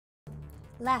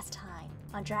Last time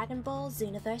on Dragonball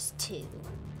Xenoverse2.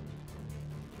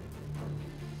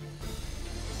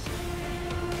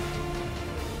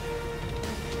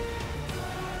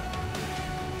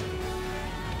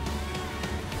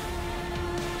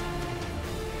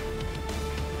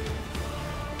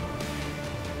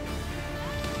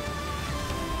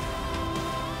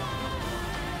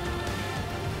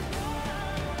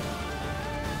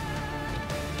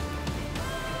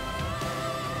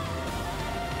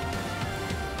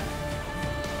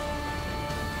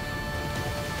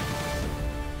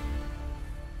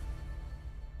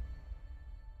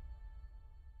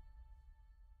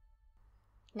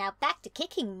 Now back to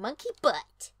kicking monkey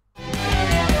butt.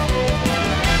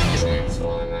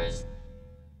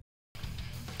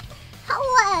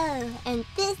 Hello, and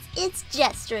this is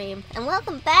Jetstream, and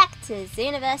welcome back to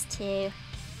Xenoverse2.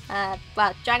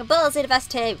 Well, Dragonball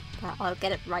Xenoverse2. I'll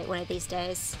get it right one of these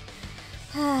days.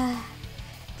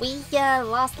 We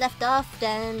last left off,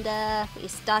 and we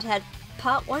started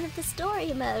part 1 of the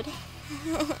story mode.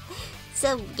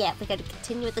 So yeah, we're going to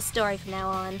continue with the story from now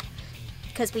on.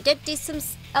 Because we did do some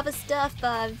other stuff, but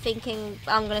I'm thinking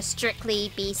I'm going to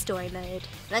strictly be story mode.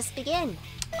 Let's begin!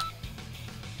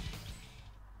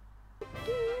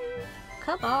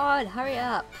 Come on, hurry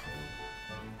up!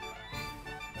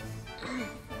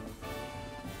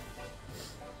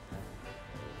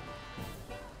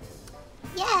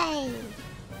 Yay!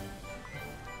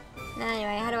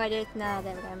 Anyway, how do I do it? No,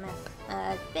 there we go, map.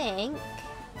 I think...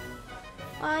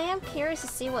 Well, I am curious to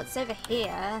see what's over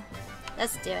here.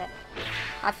 Let's do it.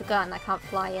 I've forgotten I can't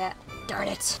fly yet. Darn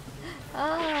it.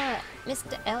 Ah,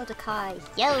 Mr. Eldekai.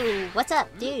 Yo, what's up,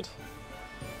 dude?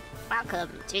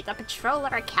 Welcome to the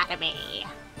Patroller Academy.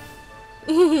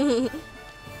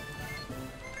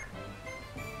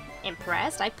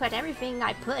 Impressed? I put everything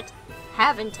I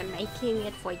have into making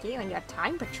it for you and your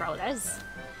time patrollers.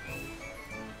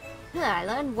 I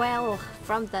learned well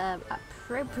from the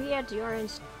appropriate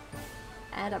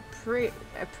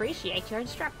appreciate your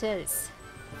instructors.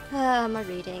 My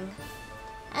reading.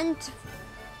 And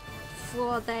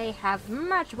for they have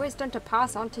much wisdom to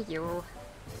pass on to you.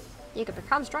 You can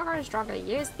become stronger and stronger.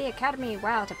 Use the academy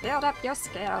well to build up your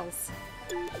skills.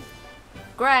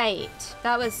 Great.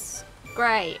 That was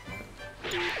great.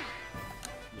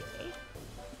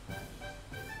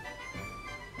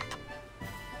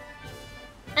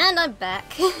 And I'm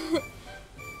back.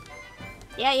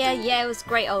 Yeah, it was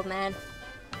great, old man.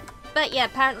 But yeah,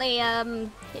 apparently,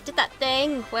 it did that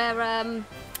thing where,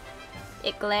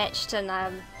 it glitched and,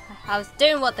 I was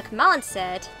doing what the command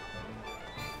said.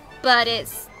 But it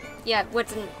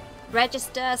wouldn't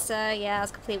register, so yeah, it was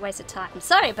a complete waste of time.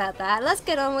 Sorry about that. Let's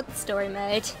get on with the story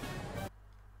mode.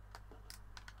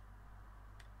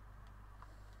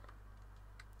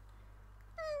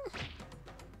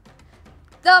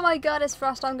 Oh my god, it's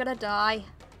Frost, I'm gonna die.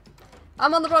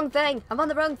 I'm on the wrong thing! I'm on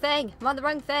the wrong thing! I'm on the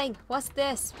wrong thing! What's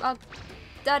this? Oh,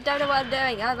 don't know what I'm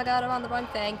doing. Oh my god, I'm on the wrong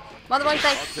thing. I'm on the wrong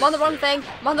thing! I'm on the wrong thing!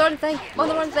 I'm on the wrong thing! I'm on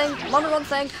the wrong thing! I'm on the wrong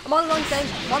thing! I'm on the wrong thing!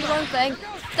 I'm on the wrong thing!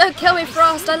 Don't kill me,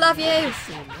 Frost! I love you!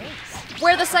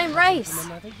 We're the same race!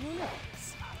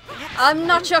 I'm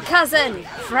not your cousin,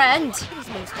 friend!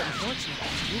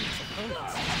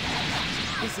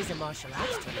 This is a martial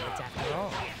arts tournament after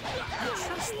all. I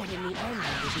trust that in the end we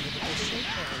will be able to shake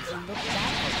hands and look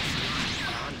back on us.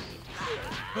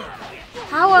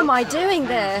 How am I doing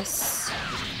this?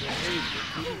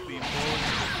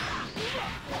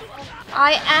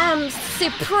 I am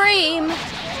supreme!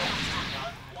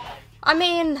 I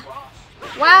mean,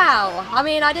 wow. I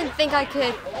mean, I didn't think I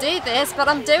could do this, but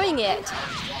I'm doing it.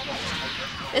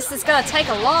 This is gonna take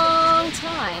a long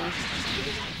time.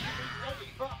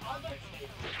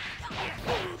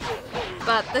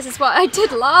 But this is what I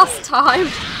did last time,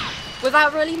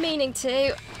 without really meaning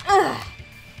to. Ugh.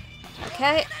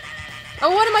 Okay.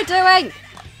 Oh, what am I doing?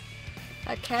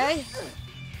 Okay.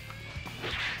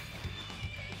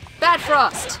 Bad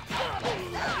Frost.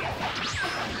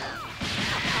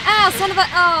 Ow, son of a...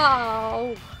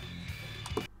 Oh.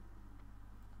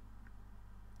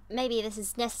 Maybe this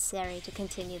is necessary to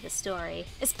continue the story.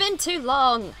 It's been too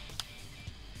long.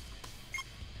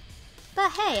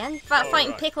 But hey, I'm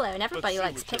fighting Piccolo, and everybody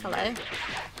likes Piccolo.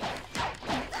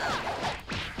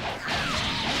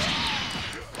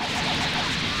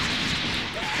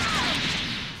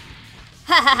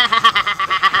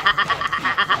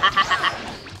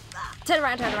 Turn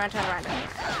around, turn around, turn around.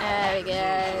 There we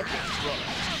go.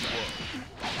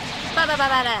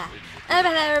 Ba-ba-ba-ba-da. Over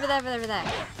there, over there, over there.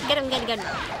 Get him, get him, get him.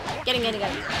 Get him, get him,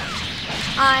 get him.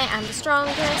 I am the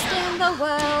strongest in the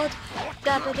world.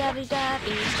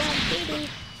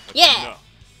 Yeah!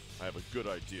 I have a good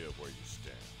idea of where you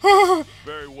stand.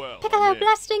 Very well. Piccolo, blow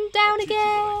blasting down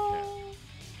again!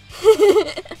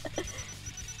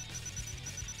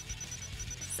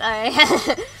 Sorry.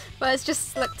 But it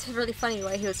just looked really funny the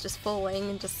way he was just falling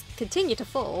and just continued to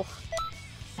fall.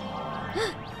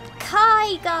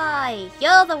 Kai guy!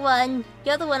 You're the one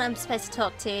I'm supposed to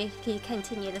talk to. Can you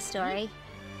continue the story?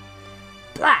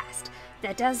 Blast!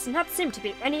 There does not seem to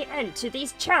be any end to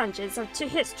these changes to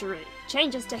history.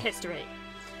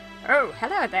 Oh,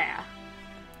 hello there.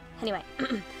 Anyway.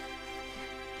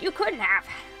 You couldn't have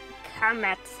come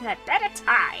at a better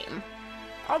time.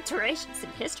 Alterations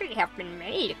in history have been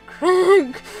made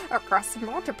across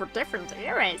multiple different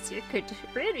eras. You could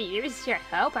really use your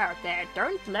help out there.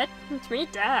 Don't let me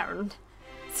down.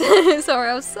 Sorry,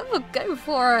 I was sort of going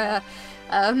for a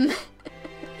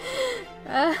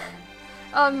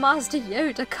Master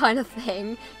Yoda kind of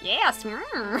thing. Yes.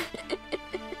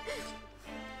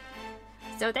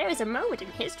 So there is a moment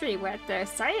in history where the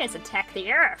Saiyans attacked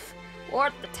the Earth, or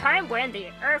the time when the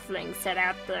Earthlings set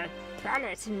out the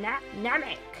planet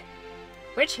Namek.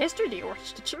 Which history do you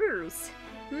wish to choose?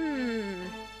 Can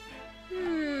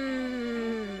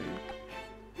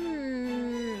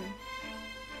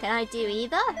I do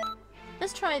either?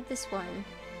 Let's try this one.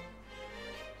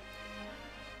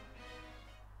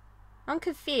 I'm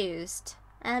confused.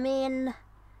 I mean,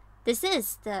 this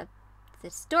is the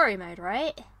story mode,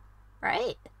 right?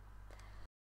 Right?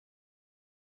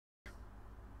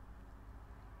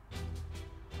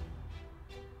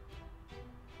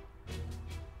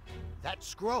 That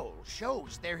scroll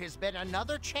shows there has been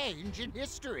another change in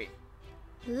history.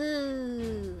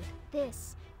 Ooh.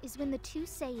 This is when the two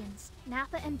Saiyans,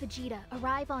 Nappa and Vegeta,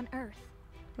 arrive on Earth.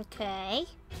 Okay.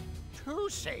 Two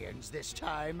Saiyans this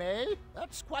time, eh?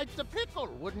 That's quite the pickle,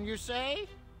 wouldn't you say?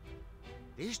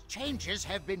 These changes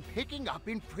have been picking up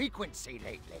in frequency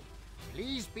lately.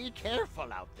 Please be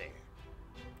careful out there.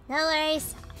 No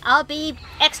worries. I'll be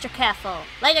extra careful.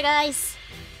 Later, guys.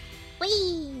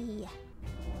 Whee!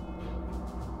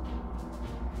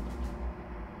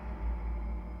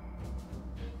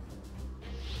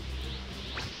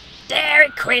 Dairy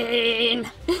Queen!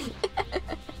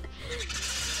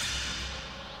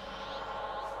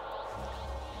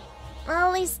 Well,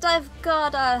 at least I've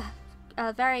got a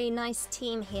very nice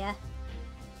team here.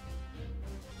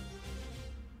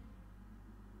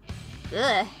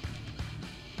 Ugh.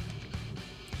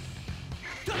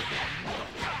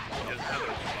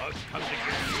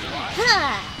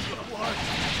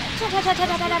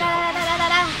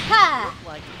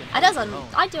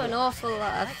 I do an awful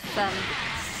lot of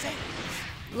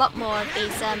lot more of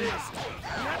these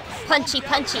punchy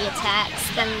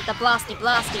attacks than the blasty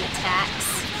attacks.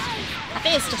 I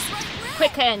think it's just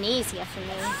quicker and easier for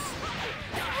me.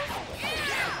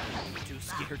 Too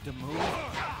scared to move?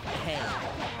 Hey,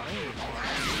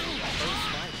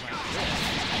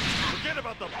 forget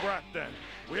about the brat then.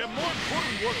 We have more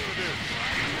important work to do.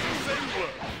 Say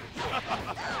word.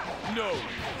 No.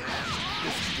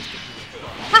 This is just a bit of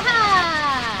fun.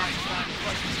 Haha!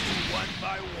 One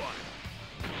by one.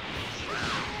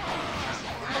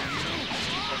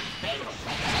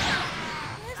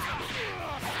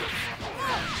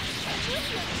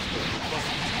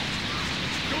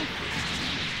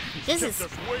 This is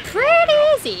pretty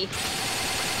easy.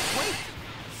 Wait,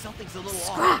 something's a little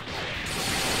Scrap.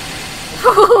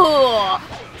 off.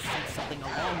 Something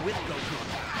along with Goku.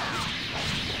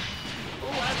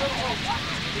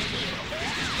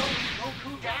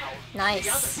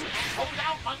 Nice. Hold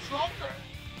out much longer.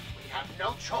 We have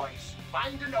no choice.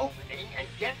 Find an opening and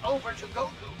get over to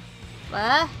Goku.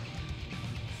 What?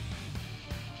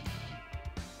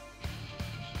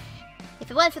 If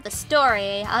it weren't for the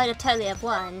story, I would have totally have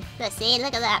won. Let's see,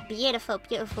 look at that beautiful,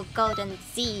 beautiful golden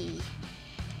Z.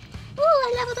 Ooh,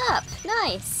 I leveled up.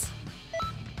 Nice.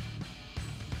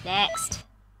 Next.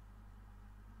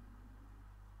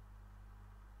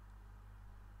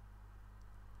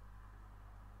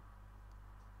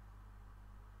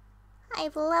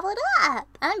 I've leveled up.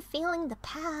 I'm feeling the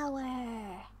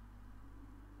power.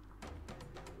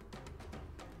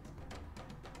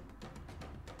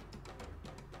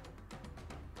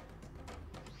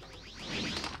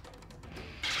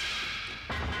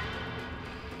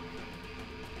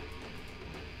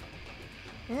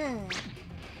 Hey,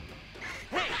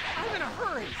 I'm in a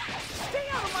hurry. Stay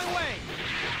out of my way.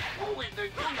 Who in the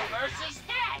universe is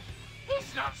that?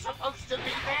 He's not supposed to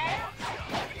be there.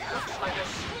 He looks like a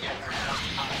skin or some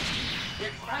kind.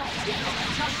 In fact, he looks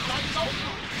just like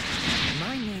Goku.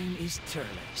 My name is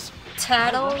Turles.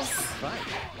 Turtles? Right.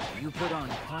 You put on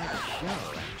quite a show,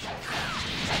 actually.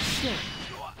 Still,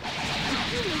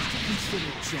 if you like to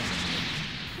consider change,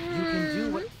 you can do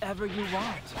whatever you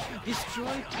want.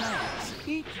 Destroy planets,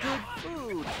 eat good food,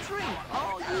 Drink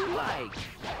all you like.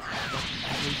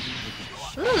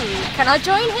 Can I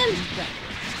join him?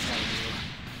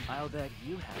 I'll bet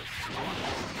you have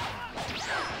stories.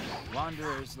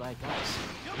 Wanderers like us,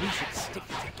 we should stick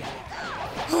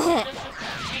together.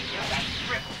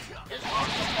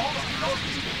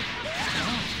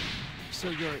 So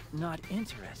you're not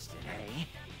interested, eh?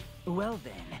 Well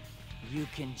then, you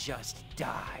can just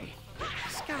die.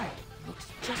 This guy looks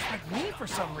just like me for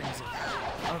some reason.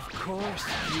 Of course,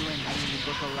 you and me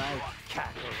look alike,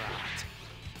 Kakarot.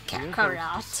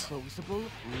 Kakarot. Disposable,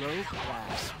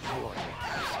 low-class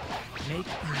warriors. Make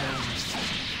no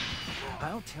mistake.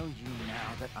 I'll tell you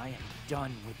now that I am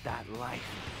done with that life.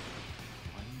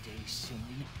 One day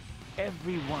soon,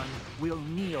 everyone will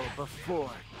kneel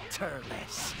before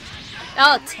Turles.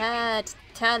 Oh, Turles.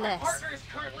 Partner is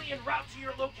currently en route to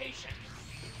your location.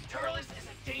 Turles is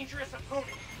a dangerous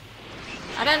opponent.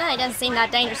 I don't know, he doesn't seem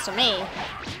that dangerous to me.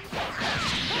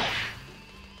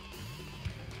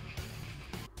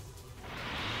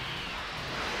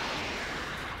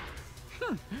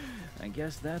 I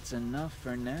guess that's enough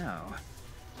for now.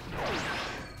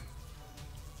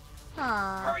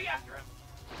 Aww. Hurry after him.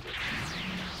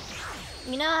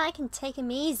 You know, I can take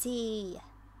him easy.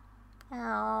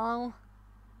 Oh.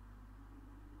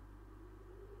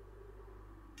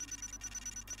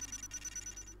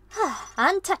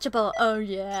 Untouchable, oh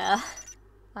yeah.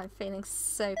 I'm feeling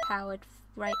so powered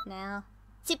right now.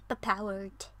 Super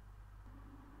powered.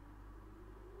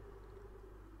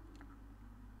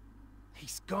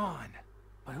 He's gone.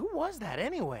 But who was that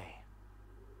anyway?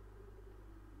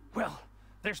 Well,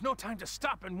 there's no time to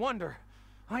stop and wonder.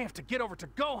 I have to get over to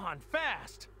Gohan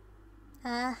fast.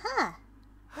 Uh-huh.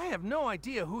 I have no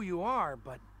idea who you are,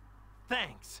 but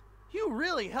thanks. You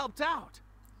really helped out.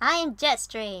 I am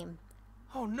Jetstream.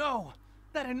 Oh no!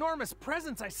 That enormous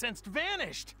presence I sensed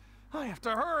vanished! I have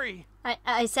to hurry!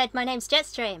 I said my name's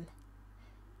Jetstream.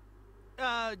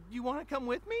 You wanna come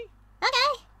with me?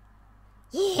 Okay.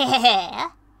 Yeah.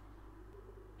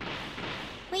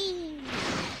 Whee.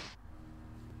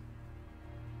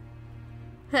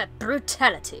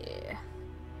 Brutality.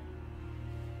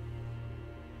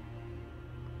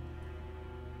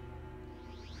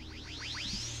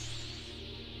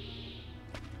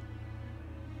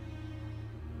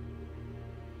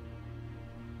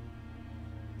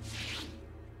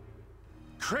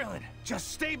 Krillin,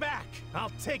 just stay back!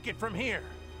 I'll take it from here!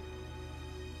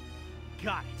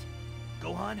 Got it.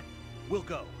 Gohan, we'll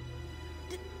go.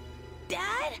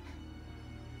 Dad?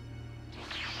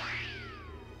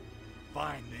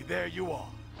 Finally, there you are.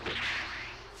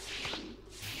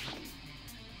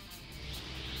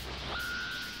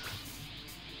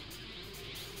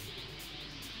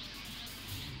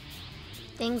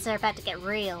 Things are about to get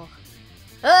real.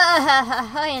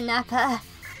 Hiya, Nappa.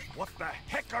 What the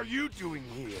heck are you doing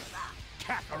here?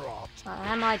 Kakarot. What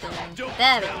am I doing? Don't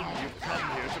There we tell go. me you've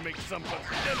come here to make some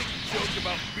pathetic joke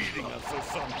about beating us or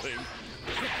something.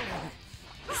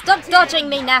 Stop dodging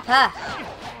me, Nappa.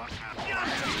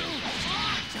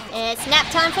 It's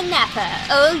nap time for Nappa.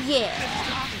 Oh yeah.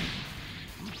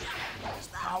 His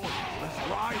power is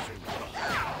rising.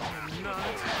 I'm not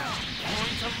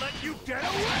going to let you get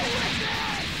away with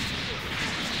this!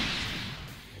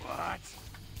 What?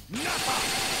 Nappa!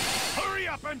 Hurry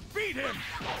up and beat him!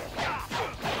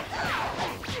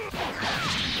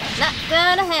 Not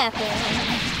gonna happen.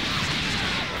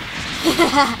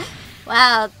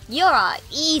 Wow, you're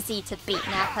easy to beat,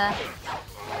 Nappa.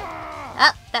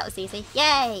 Oh, that was easy.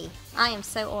 Yay! I am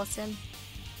so awesome.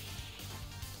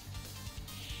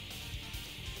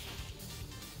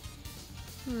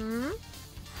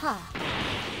 Huh.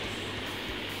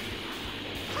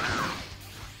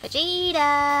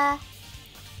 Vegeta!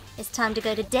 It's time to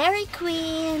go to Dairy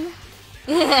Queen!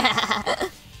 There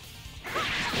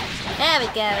we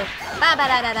go.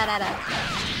 Ba-ba-da-da-da-da-da.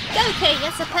 Goku,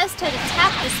 you're supposed to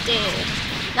attack this dude,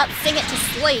 not sing it to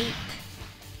sleep.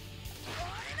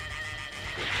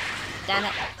 Damn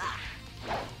it.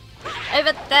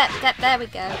 Over there, there we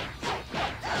go.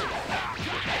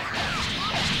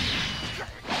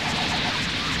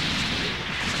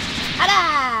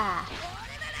 Tada!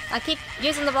 I keep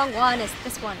using the wrong one, it's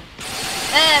this one.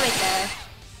 There we go.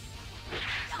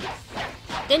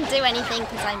 Didn't do anything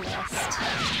because I missed.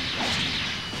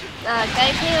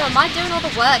 Goku, am I doing all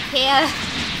the work here?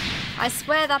 I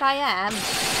swear that I am.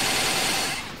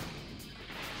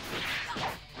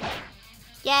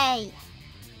 Yay!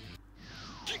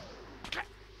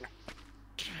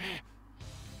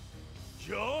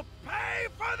 You'll pay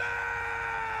for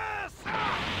this!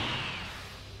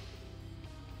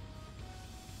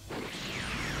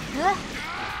 Huh?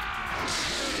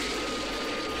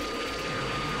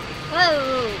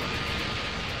 Whoa!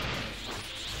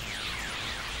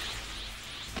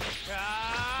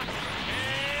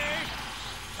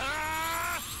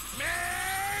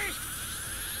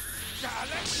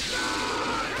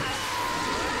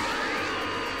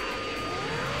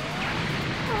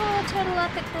 Oh, total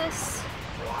epicness.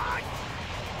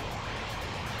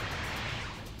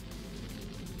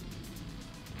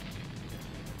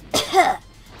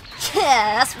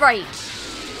 Yeah, that's right.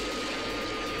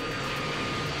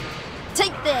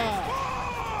 Take that.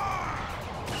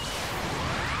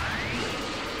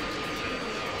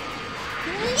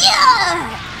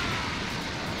 Yeah!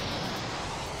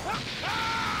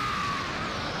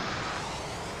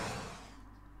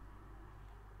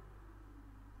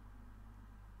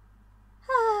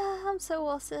 I'm so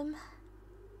awesome.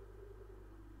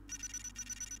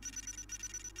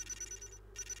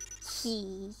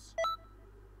 He.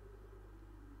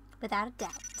 Without a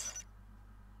doubt.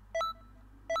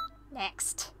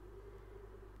 Next.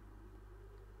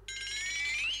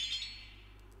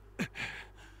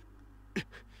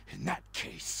 In that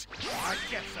case, I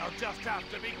guess I'll just have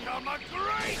to become a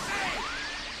crazy!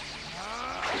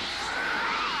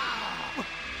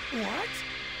 What?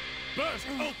 Burst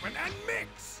open and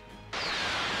mix!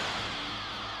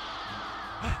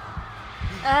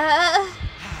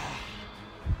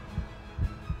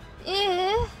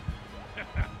 Yeah.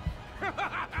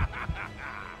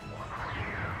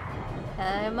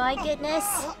 Oh my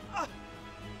goodness.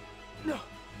 No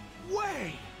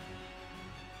way!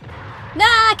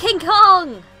 Nah, King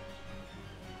Kong!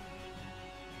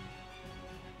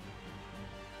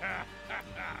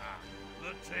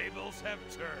 The tables have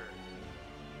turned.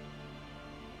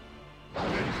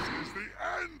 This is the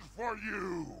end for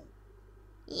you!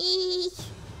 Eek.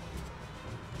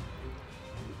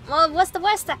 Well, what's the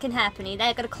worst that can happen?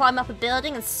 They're gonna climb up a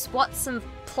building and swat some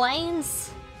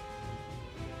planes?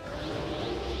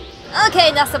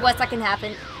 Okay, that's the worst that can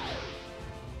happen.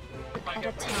 At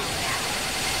a time.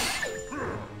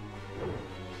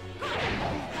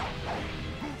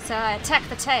 So I attack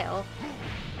the tail.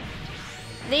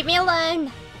 Leave me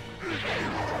alone!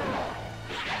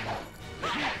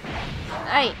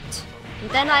 Right. And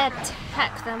then I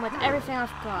attack them with everything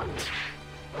I've got.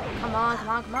 Come on, come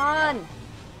on, come on!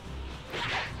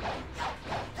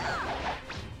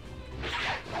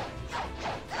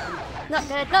 Not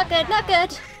good, not good, not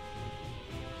good!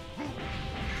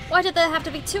 Why did there have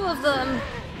to be two of them?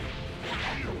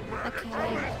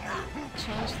 Okay.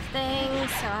 Change the thing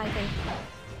so I can...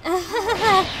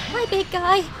 Hi, big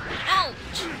guy!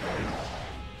 Ouch!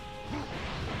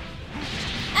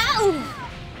 Ow!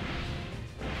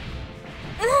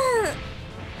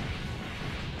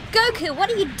 Goku, what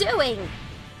are you doing?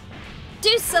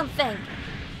 Do something!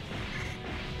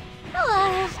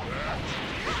 Hello!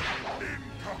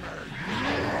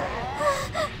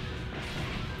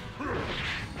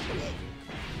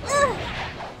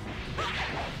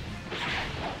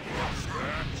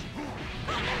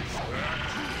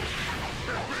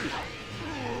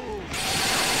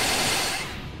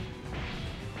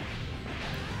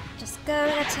 Just go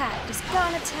and attack. Just go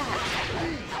and attack.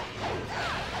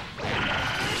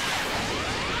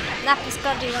 Nappa's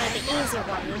got to be one of the easier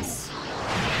ones.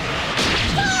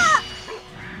 Ah!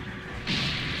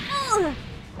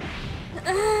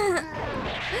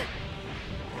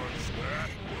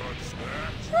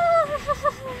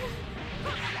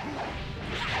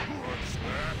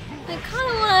 I kind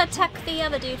of want to attack the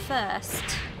other dude first.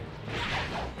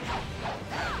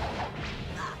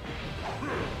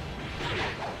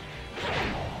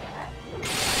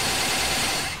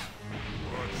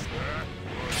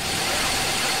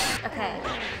 Okay.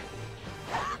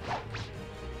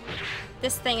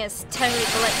 This thing is totally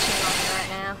glitching on me right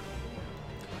now.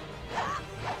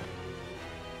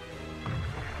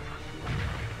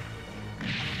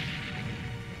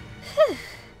 Whew.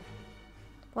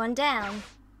 One down.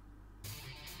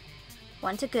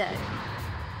 One to go.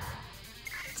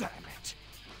 Damn it.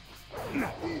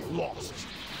 Lost.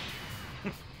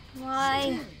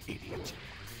 Why? Idiot.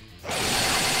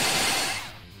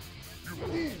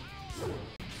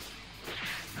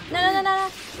 No, no, no, no.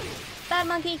 Bad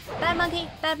monkey, bad monkey,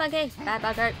 bad monkey, bad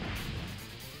bugger.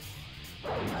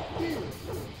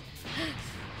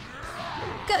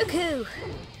 Goku!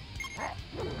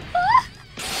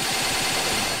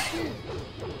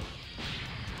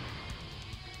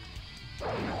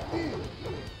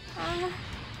 Ah!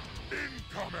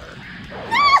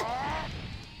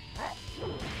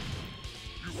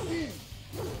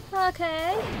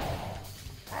 Okay.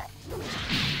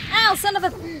 Ow, son of a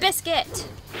biscuit!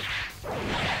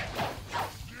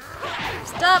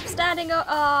 Stop standing up.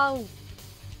 Oh,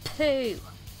 poo.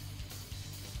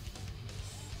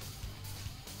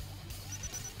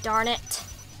 Darn it.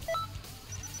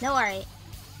 No worry.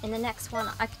 In the next one,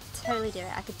 I could totally do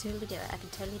it. I could totally do it. I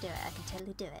could totally do it. I could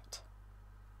totally do it.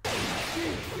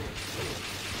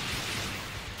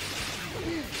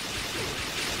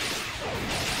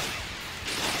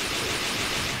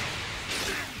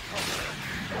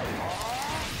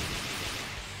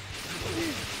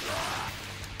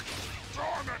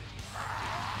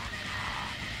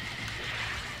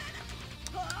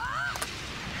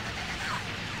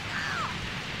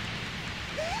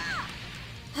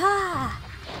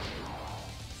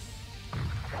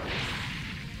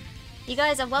 You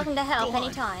guys are welcome to help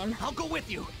anytime. I'll go with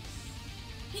you.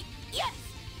 Yes!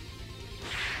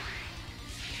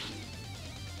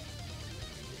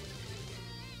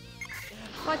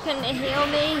 Why couldn't it heal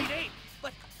me?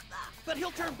 But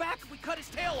he'll turn back if we cut his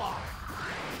tail off.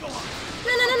 Go on.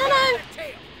 No, no, no, no, no!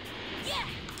 Tail. Yeah!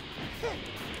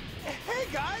 Hey,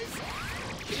 guys!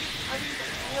 I need the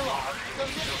tail off the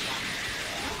little one.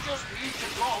 You just need to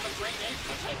call the Great Ape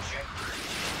protection.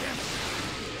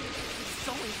 He's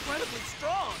so incredibly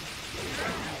strong.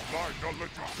 Right, I'll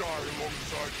let you die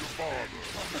alongside your father.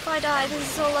 If I die, this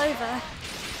is all over.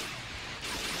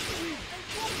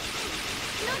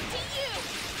 Not to you!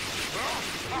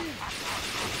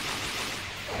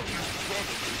 You've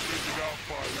probably figured out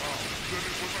by now that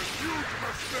it was a huge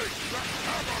mistake to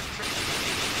hammer check.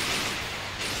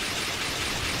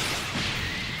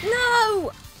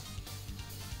 No!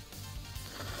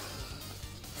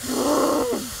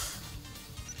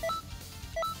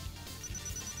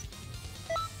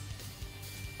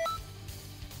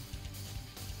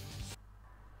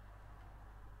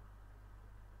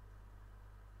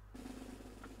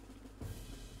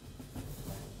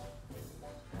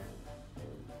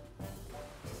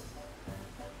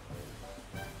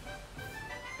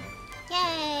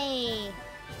 Yay!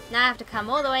 Now I have to come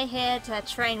all the way here to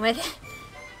train with it.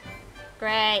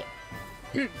 Great.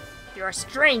 You're a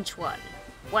strange one.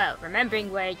 Well,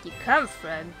 remembering where you come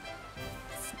from,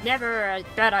 it's never a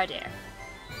bad idea.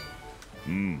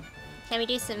 Can we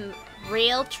do some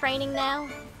real training now?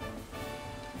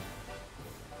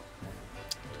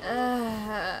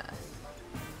 How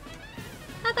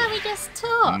about we just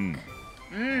talk?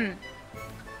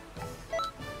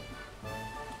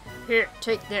 Here,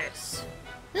 take this.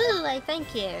 Ooh, I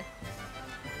thank you.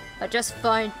 I just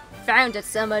found it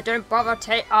somewhere. Don't bother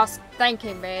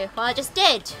thanking me. Well, I just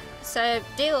did, so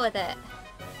deal with it.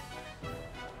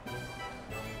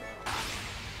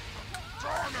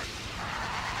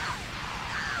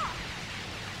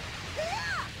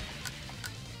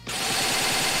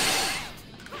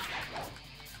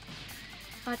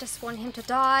 I just want him to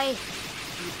die.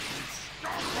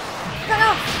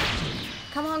 No!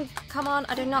 Come on, come on,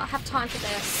 I do not have time for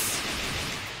this.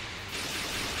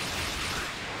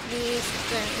 Please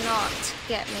do not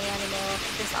get me anymore,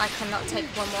 because I cannot take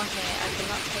one more hit. I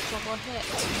cannot take one more hit.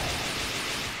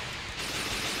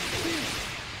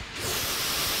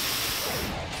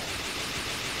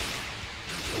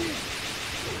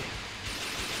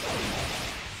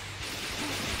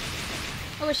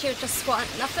 I wish he would just squat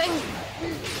at nothing.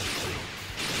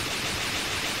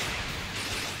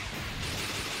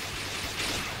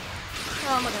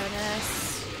 Oh my goodness.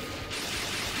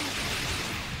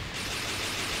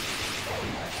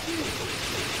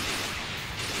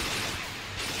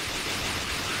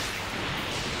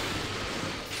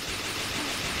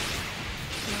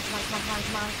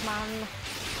 Come on.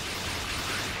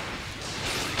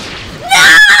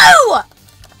 No!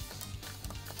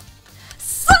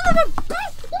 Son of a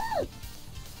bitch!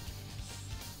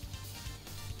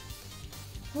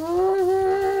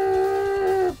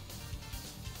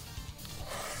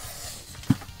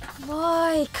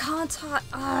 Why can't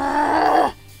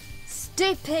I?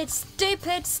 Stupid!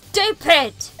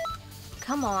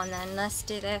 Come on then, let's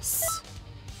do this.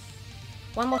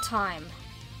 One more time.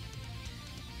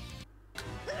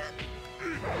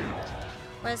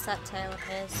 Where's that tail of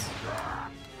his?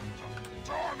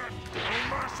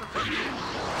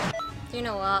 You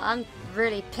know what? I'm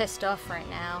really pissed off right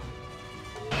now.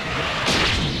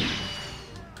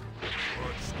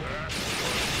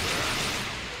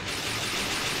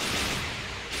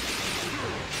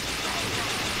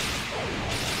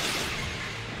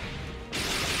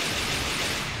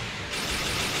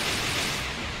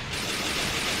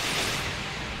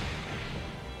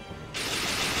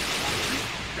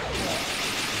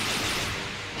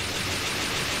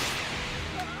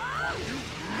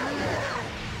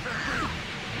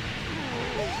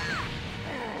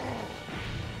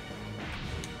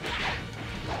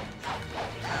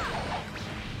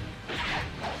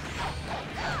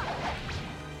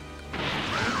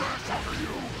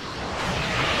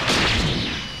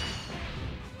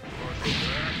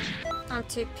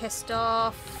 too pissed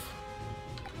off.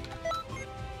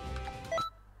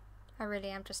 I really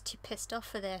am just too pissed off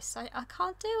for this. I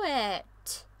can't do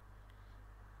it.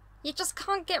 You just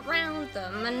can't get round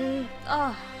them, and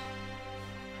oh.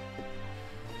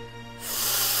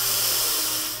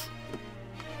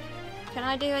 Can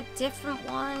I do a different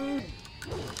one?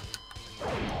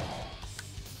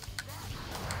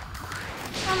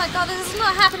 Oh my god, this is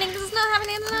not happening, this is not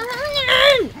happening, this is not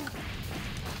happening!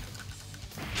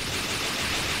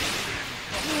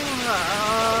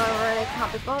 Oh, I really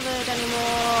can't be bothered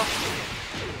anymore.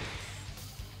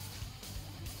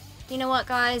 You know what,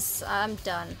 guys? I'm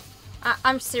done.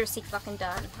 I'm seriously fucking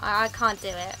done. I can't do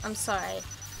it. I'm sorry.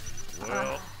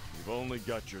 Well, you've only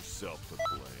got yourself to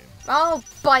blame. Oh,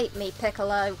 bite me,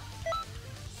 Piccolo.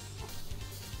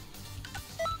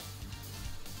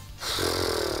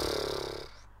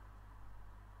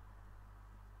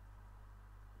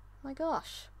 My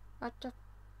gosh. I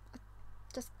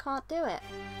just can't do it.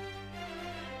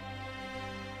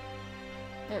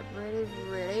 It really,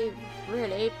 really,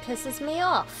 really pisses me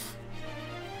off.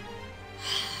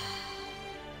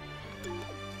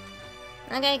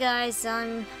 Okay, guys,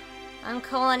 I'm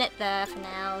calling it there for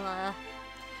now.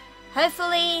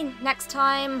 Hopefully next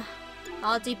time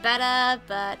I'll do better,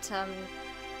 but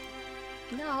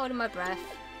not holding my breath.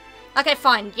 Okay,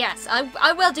 fine. Yes,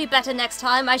 I will do better next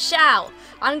time. I shall.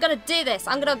 I'm gonna do this.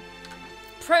 I'm gonna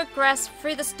progress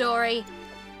through the story.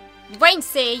 Wait and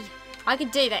see. I can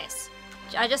do this.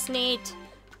 I just need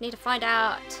to find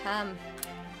out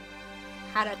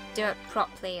how to do it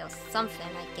properly or something,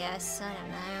 I guess. I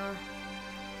don't know.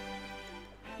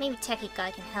 Maybe Techie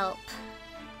Guy can help.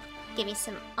 Give me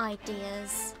some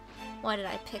ideas. Why did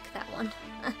I pick that one?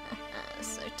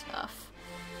 So tough.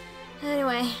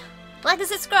 Anyway, like and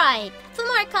subscribe for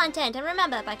more content. And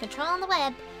remember, by controlling the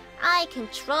web, I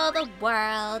control the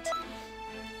world.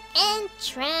 End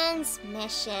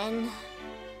transmission.